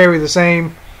Walmarts carry the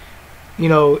same,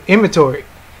 inventory.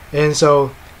 And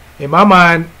so, in my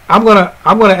mind, I'm gonna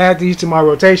add these to my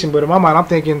rotation. But in my mind, I'm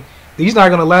thinking these not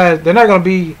gonna last. They're not gonna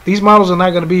be. These models are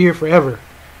not gonna be here forever.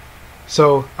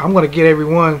 So I'm gonna get every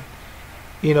one,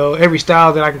 every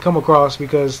style that I can come across,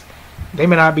 because they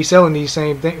may not be selling these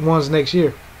same ones next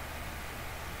year.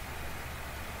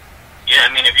 Yeah,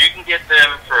 I mean, if you can get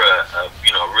them for a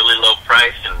really low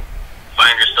price and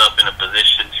find yourself in a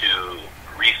position to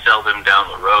resell them down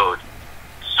the road,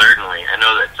 certainly. I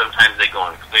know that sometimes they go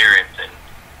on clearance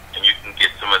and you can get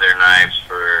some of their knives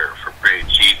for pretty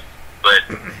cheap, but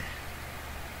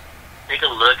take a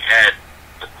look at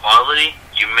the quality.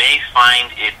 You may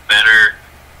find it better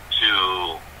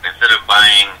to, instead of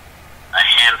buying a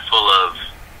handful of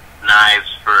knives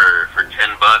for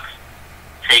 $10,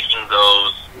 taking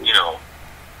those,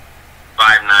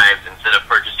 5 knives, instead of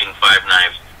purchasing 5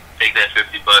 knives, take that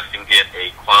 $50 and get a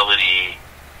quality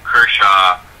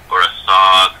Kershaw or a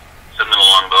SOG, something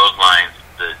along those lines.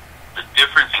 The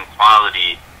difference in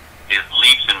quality is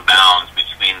leaps and bounds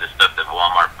between the stuff that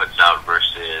Walmart puts out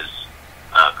versus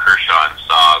Kershaw and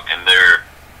SOG, and they're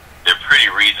pretty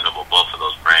reasonable, both of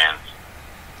those brands.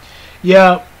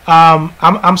 Yeah,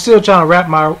 I'm still trying to wrap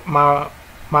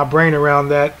my brain around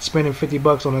that, spending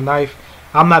 $50 on a knife.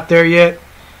 I'm not there yet,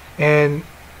 and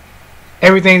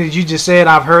everything that you just said,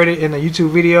 I've heard it in a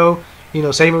YouTube video.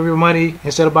 Save up your money.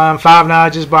 Instead of buying 5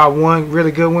 knives, just buy one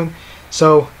really good one.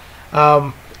 So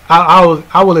I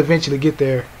will eventually get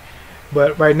there,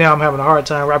 but right now I'm having a hard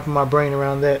time wrapping my brain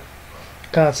around that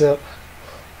concept.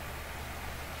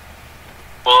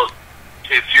 Well,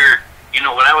 if you're,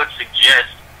 what I would suggest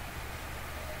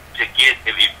to get,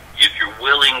 if you're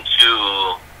willing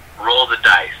to roll the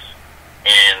dice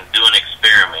and do an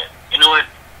experiment, you know what?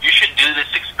 You should do this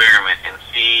experiment and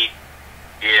see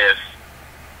if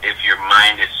your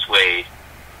mind is swayed.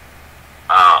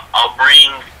 I'll bring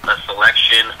a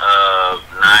selection of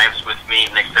knives with me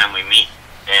next time we meet,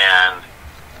 and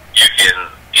you can,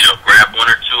 grab 1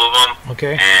 or 2 of them.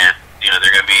 Okay. And,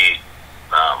 they're going to be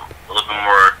a little bit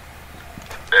more,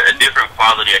 a different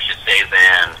quality, I should say,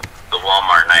 than the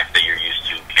Walmart knife that you're used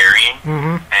to carrying.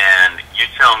 Mm-hmm. And you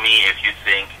tell me if you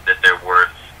think that they're worth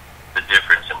the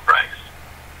difference in price.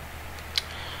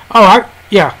 Oh,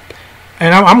 yeah.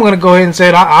 And I'm going to go ahead and say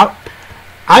it.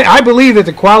 I believe that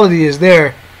the quality is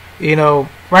there.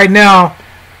 Right now,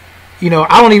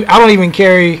 I don't even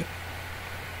carry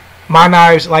my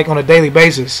knives like on a daily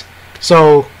basis.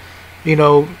 So, a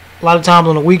lot of times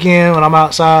on the weekend when I'm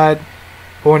outside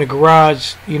or in the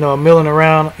garage, milling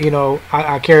around,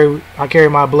 I carry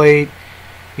my blade,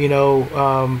 when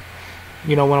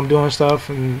I'm doing stuff,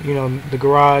 and the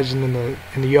garage and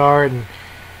in the yard, and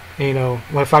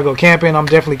if I go camping, I'm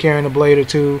definitely carrying a blade or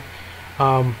 2.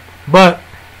 But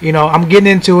I'm getting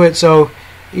into it, so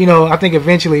I think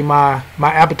eventually my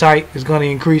appetite is going to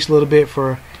increase a little bit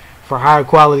for higher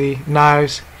quality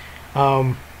knives.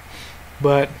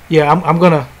 But yeah, I'm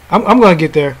gonna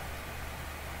get there.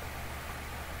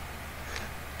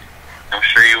 I'm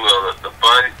sure you will. The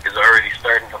bug is already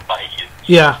starting to bite you.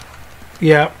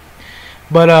 Yeah.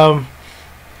 But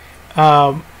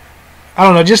I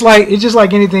don't know, it's just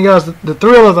like anything else. The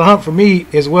thrill of the hunt for me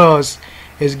as well is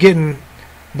getting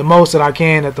the most that I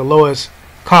can at the lowest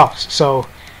cost. So,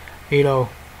 you know,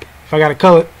 if I got to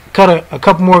cut a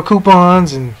couple more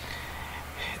coupons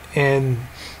and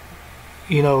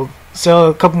you know, sell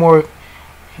a couple more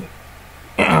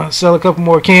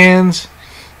cans,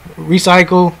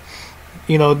 recycle,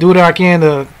 you know, do what I can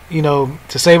to, you know,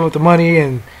 to save up the money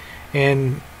and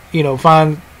you know,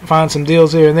 find some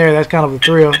deals here and there. That's kind of the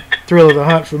thrill of the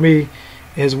hunt for me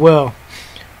as well.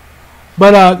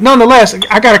 But nonetheless,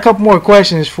 I got a couple more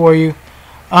questions for you.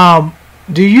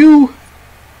 Do you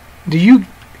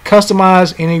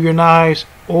customize any of your knives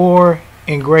or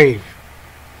engrave?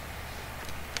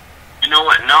 You know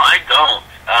what? No, I don't.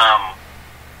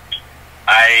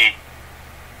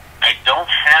 I don't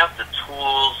have the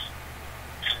tools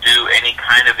to do any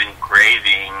kind of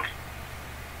engraving.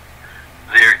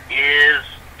 There is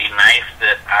a knife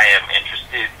that I am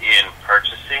interested in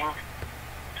purchasing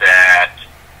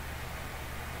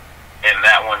and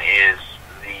that one is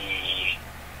the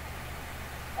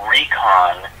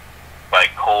Recon by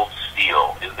Cold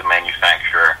Steel is the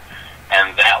manufacturer,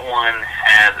 and that one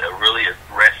has a really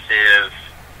aggressive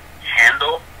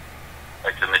handle.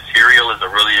 Like the material is a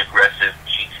really aggressive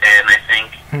G10, I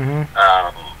think,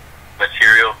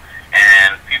 material,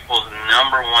 and people's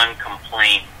number one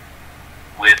complaint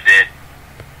with it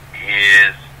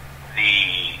is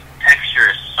the texture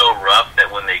is so rough that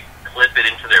when they clip it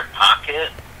into their pocket,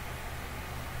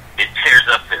 it tears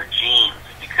up their jeans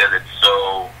because it's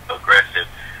so aggressive.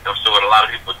 And so what a lot of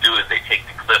people do is they take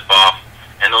the clip off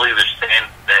and they'll either sand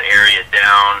that area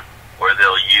down or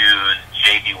they'll use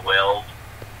JD Weld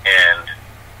and,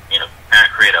 you know, kind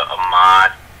of create a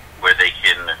mod where they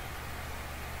can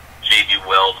JD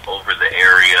Weld over the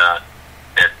area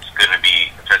that's going to be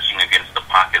touching against the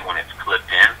pocket when it's clipped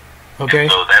in. Okay.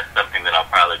 And so that's something that I'll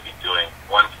probably be doing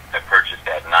once I purchase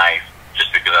that knife,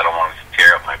 just because I don't want it to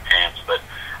tear up my pants. But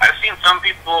I've seen some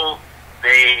people,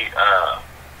 they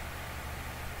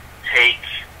take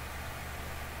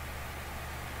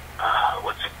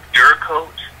what's it,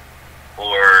 Duracoat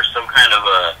or some kind of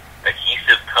a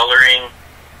adhesive coloring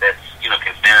that's, you know,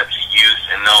 can stand up to use,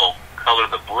 and they'll color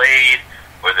the blade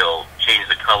or they'll change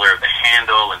the color of the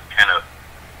handle and kind of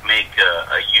make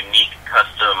a unique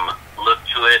custom look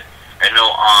to it. I know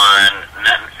on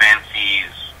Nut and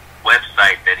Fancy's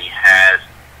website that he has,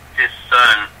 his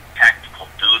son, Tactical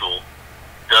Doodle,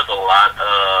 does a lot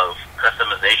of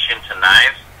customization to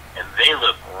knives, and they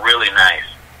look really nice.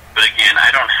 But again, I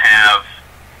don't have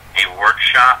a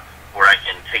workshop where I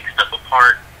can take stuff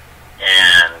apart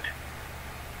and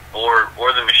or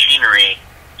the machinery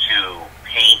to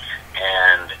paint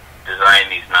and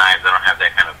design these knives. I don't have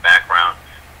that kind of background.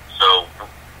 So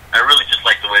I really just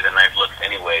like the way the knife looks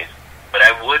anyways. But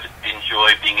I would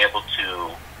enjoy being able to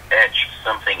etch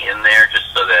something in there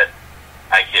just so that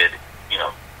I could, you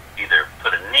know, either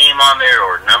put a name on there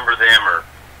or number them or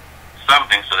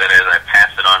something, so that as I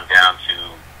pass it on down to,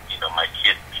 you know, my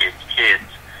kids,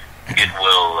 it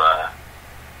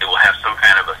will have some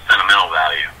kind of a sentimental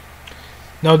value.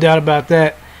 No doubt about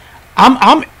that.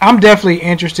 I'm definitely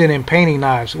interested in painting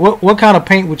knives. What kind of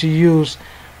paint would you use?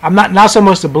 I'm not so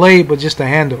much the blade, but just the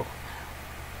handle.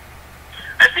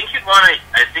 I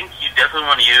think you definitely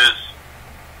want to use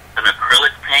an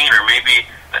acrylic paint, or maybe,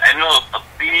 I know a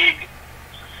big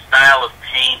style of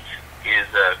paint is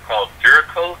called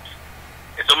Duracoat.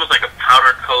 It's almost like a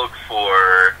powder coat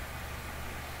for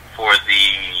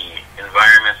the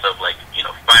environments of, like, you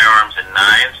know, firearms and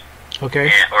knives. Okay.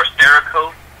 Or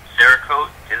Cerakote. Cerakote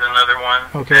is another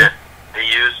one that they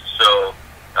use. So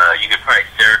you could probably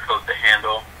Cerakote the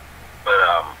handle. But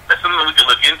that's something we could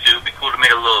look into. It'd be cool to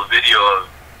make a little video of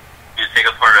you take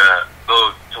apart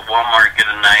go to Walmart, get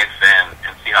a knife,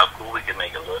 and see how cool we can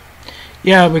make it look.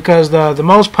 Yeah, because the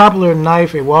most popular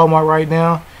knife at Walmart right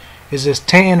now is this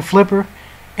tan flipper,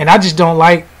 and I just don't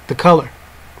like the color.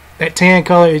 That tan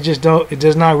color, it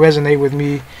does not resonate with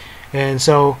me. And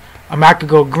so I could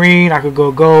go green, I could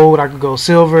go gold, I could go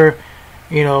silver,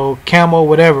 you know, camel,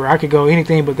 whatever. I could go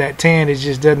anything but that tan. It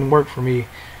just doesn't work for me.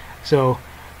 So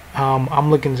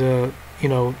I'm looking to, you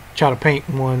know, try to paint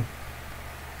one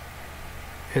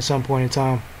at some point in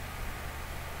time.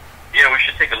 Yeah, we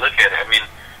should take a look at it. I mean,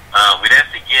 we'd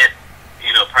have to get,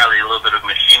 you know, probably a little bit of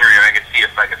machinery, or I could see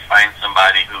if I could find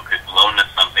somebody who could loan us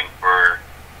something for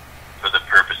the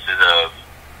purposes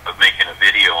of making a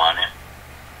video on it.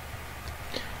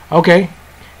 Okay.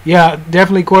 Yeah,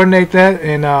 definitely coordinate that,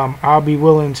 and I'll be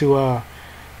willing to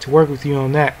work with you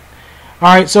on that.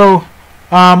 All right, so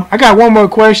I got one more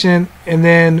question, and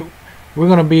then we're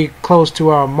going to be close to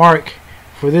our mark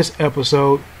for this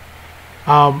episode.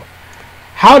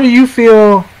 How do you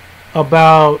feel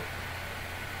about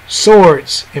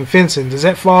swords and fencing? Does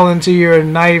that fall into your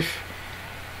knife,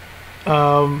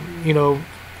 you know,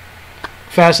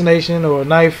 fascination or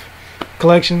knife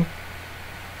collection?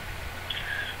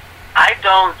 I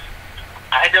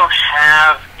don't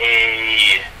have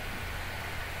a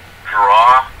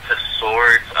draw to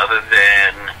swords other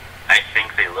than I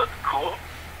think they look cool.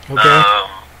 Okay.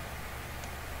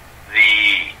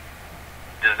 The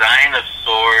design of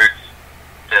swords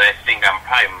that I think I'm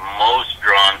probably most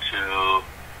drawn to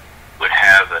would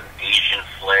have an Asian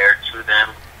flair to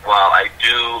them. While I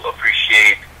do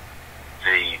appreciate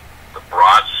the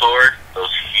broadsword,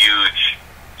 those huge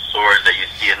swords that you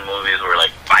see in movies where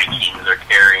like Vikings are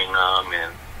carrying them,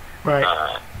 and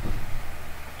Right.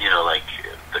 you know, like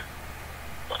the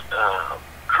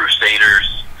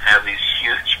Crusaders have these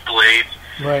huge blades.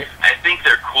 Right. I think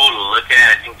they're cool to look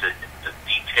at. I think the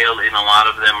detail in a lot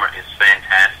of them is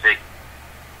fantastic.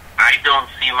 I don't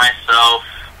see myself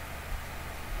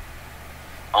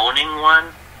owning one.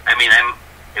 I mean,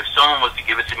 if someone was to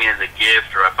give it to me as a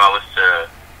gift, or if I was to,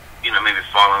 you know, maybe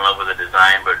fall in love with a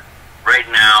design, but right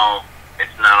now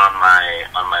it's not on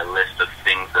my list of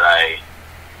things that I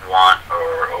want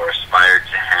or aspire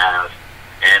to have.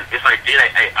 And if I did,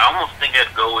 I almost think I'd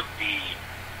go with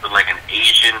like an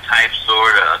Asian type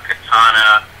sword, a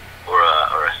katana, or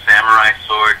a samurai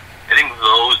sword. I think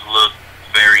those look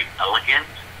very elegant,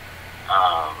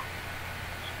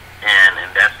 and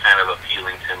that's kind of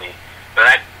appealing to me.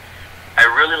 But I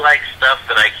really like stuff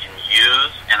that I can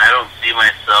use, and I don't see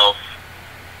myself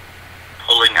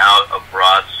pulling out a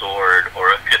broadsword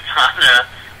or a katana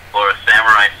or a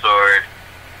samurai sword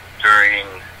during,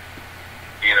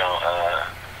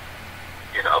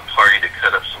 a party to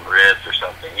cut up some ribs or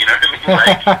something. You know what I mean?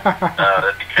 Like,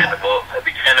 that'd be kind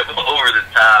of over the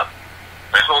top.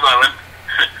 Like, hold on,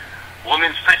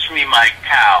 woman, fetch me my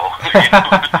cow.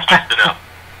 Spice it up.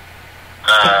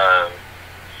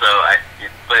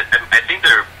 But I think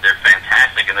they're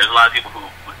fantastic, and there's a lot of people who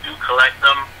do collect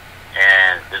them,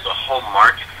 and there's a whole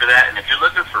market for that. And if you're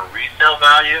looking for resale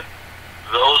value,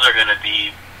 those are going to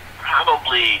be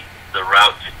probably the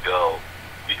route to go,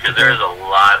 because there's a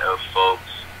lot of folks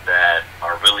that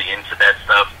are really into that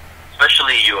stuff,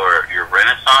 especially your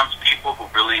Renaissance people who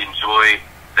really enjoy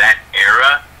that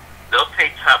era. They'll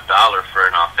pay top dollar for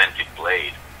an authentic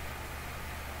blade.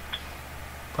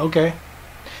 Okay.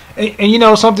 And you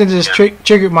know, something just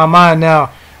triggered my mind now.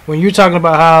 When you're talking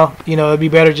about how, you know, it'd be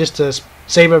better just to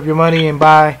save up your money and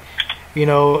buy, you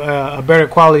know, a better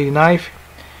quality knife.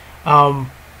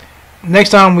 Next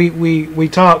time we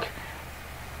talk,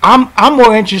 I'm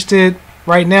more interested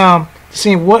right now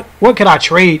seeing what could I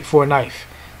trade for a knife.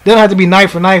 Doesn't have to be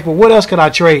knife for knife, but what else could I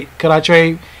trade? Could I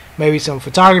trade maybe some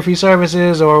photography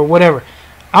services or whatever?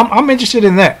 I'm interested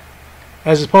in that.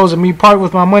 As opposed to me part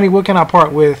with my money, what can I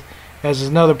part with as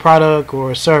another product or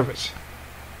a service?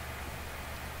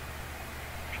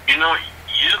 You know,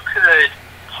 you could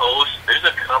post, there's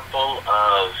a couple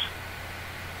of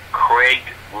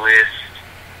Craigslist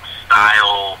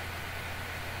style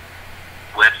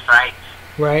websites,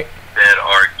 right, that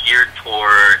are geared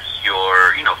towards your,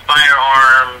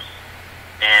 firearms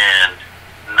and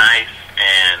knife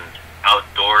and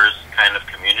outdoors kind of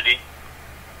community.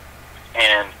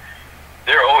 And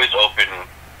they're always open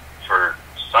for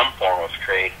some form of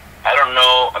trade. I don't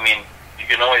know, I mean, you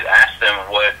can always ask them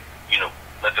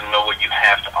let them know what you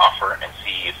have to offer and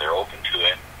see if they're open to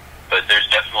it. But there's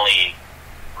definitely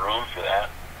room for that.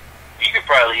 You could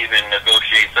probably even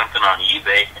negotiate something on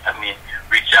eBay. I mean,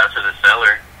 reach out to the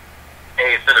seller.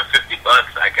 Hey, instead of $50,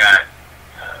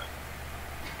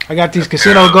 I got these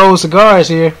Casino Gold cigars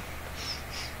here.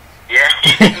 Yeah,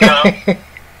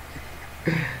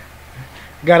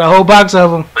 Got a whole box of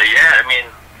them. But yeah, I mean,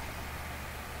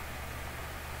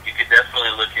 you could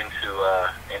definitely look into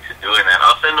doing that.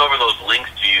 I'll send over those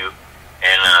links to you,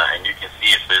 and you can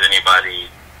see if there's anybody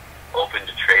open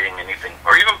to trading anything,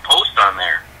 or even post on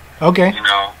there. Okay.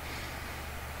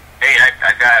 Hey,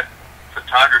 I got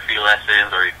photography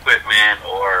lessons or equipment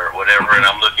or whatever, and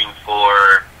I'm looking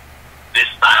for this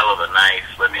style of a knife.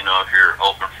 Let me know if you're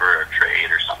open for a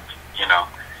trade or something.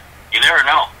 You never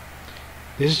know.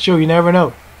 This is true. You never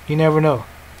know. You never know.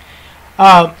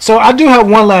 So I do have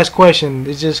one last question.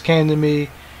 It just came to me,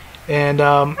 and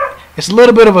it's a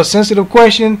little bit of a sensitive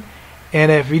question. And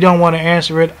if you don't want to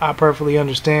answer it, I perfectly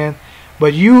understand.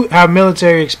 But you have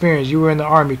military experience. You were in the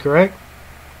Army, correct?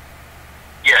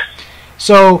 Yes.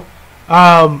 So,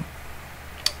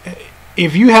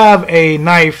 if you have a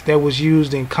knife that was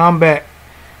used in combat,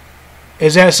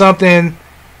 is that something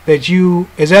that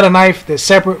is that a knife that's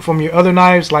separate from your other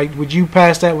knives? Like, would you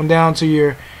pass that one down to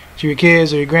your to your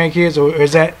kids or your grandkids, or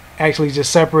is that actually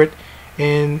just separate?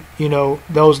 And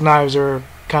those knives are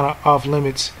kind of off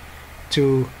limits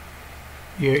to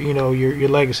your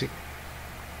legacy.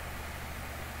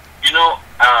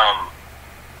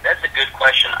 That's a good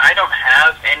question. I don't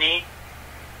have any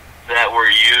that were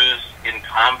used in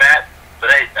combat, but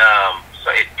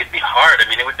so it'd be hard. I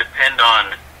mean, it would depend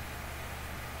on,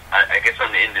 I guess,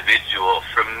 on the individual.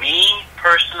 For me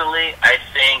personally, I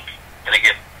think, and I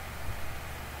get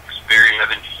experience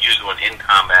having used one in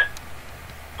combat,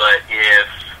 but if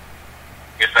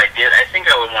I did, I think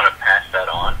I would want to pass that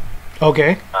on.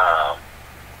 Okay.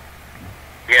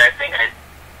 Yeah, I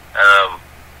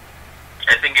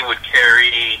think it would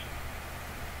carry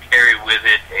with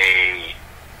it a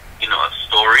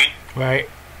story. Right.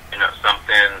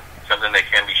 Something that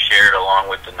can be shared along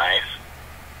with the knife.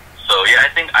 So yeah, I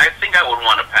think I would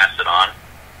want to pass it on.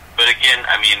 But again,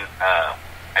 I mean,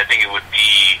 I think that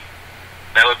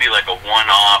would be like a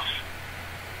one-off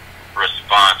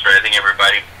response, right? I think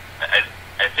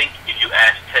I think if you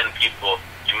ask 10 people,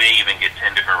 you may even get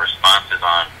 10 different responses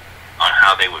on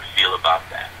how they would feel about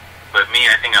that. But me,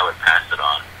 I think I would pass it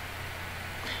on.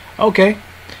 Okay.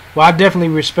 Well, I definitely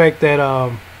respect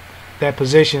that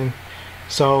position.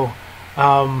 So,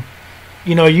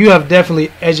 you have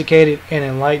definitely educated and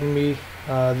enlightened me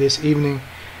this evening.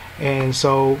 And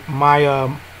so my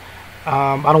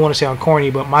I don't want to say I'm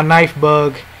corny, but my knife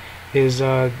bug is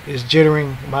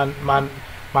jittering.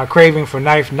 My craving for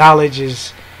knife knowledge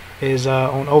is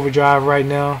on overdrive right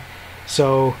now.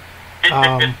 So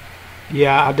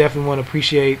yeah, I definitely want to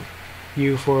appreciate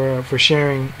you for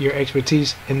sharing your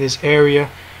expertise in this area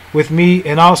with me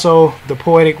and also the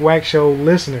Poetic Wax Show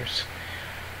listeners.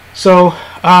 So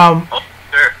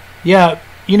sure. Yeah,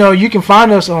 you can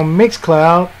find us on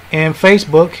Mixcloud and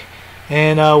Facebook,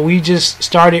 and we just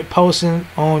started posting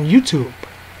on YouTube.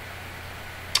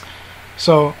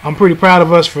 So I'm pretty proud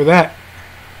of us for that.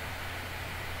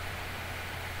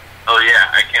 Oh yeah,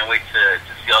 I can't wait to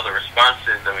see all the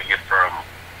responses that we get from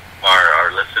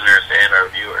our listeners and our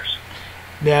viewers.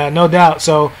 Yeah, no doubt.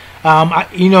 So,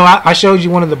 I showed you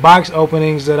one of the box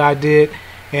openings that I did,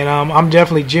 and I'm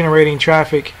definitely generating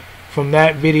traffic from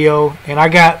that video. And I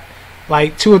got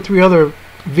like 2 or 3 other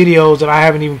videos that I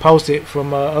haven't even posted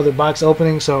from other box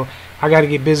openings. So I got to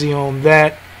get busy on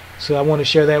that. So I want to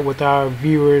share that with our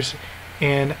viewers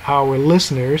and our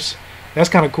listeners. That's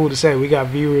kind of cool to say. We got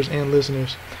viewers and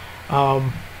listeners. We're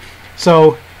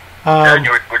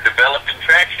developing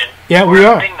traction. Yeah, we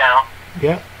are. Now.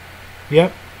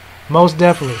 Yep, most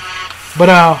definitely. But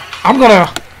I'm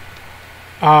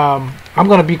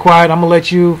gonna be quiet. I'm gonna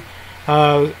let you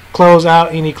close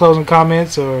out. Any closing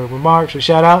comments or remarks or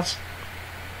shout outs?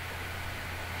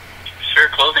 Sure.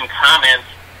 Closing comments.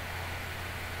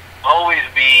 Always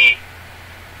be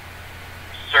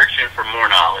searching for more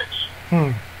knowledge.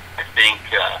 I think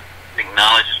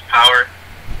knowledge is power,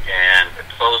 and a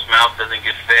closed mouth doesn't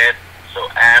get fed. So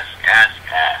ask.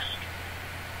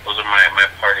 Those are my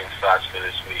parting thoughts for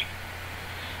this week.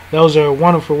 Those are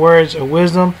wonderful words of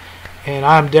wisdom, and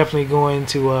I'm definitely going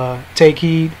to take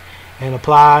heed and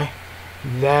apply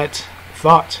that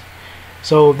thought.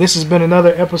 So this has been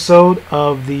another episode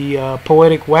of the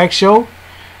Poetic Wax Show.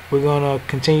 We're going to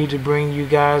continue to bring you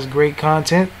guys great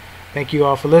content. Thank you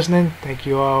all for listening. Thank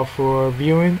you all for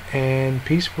viewing, and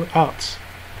peace out.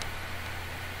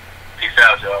 Peace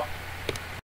out, y'all.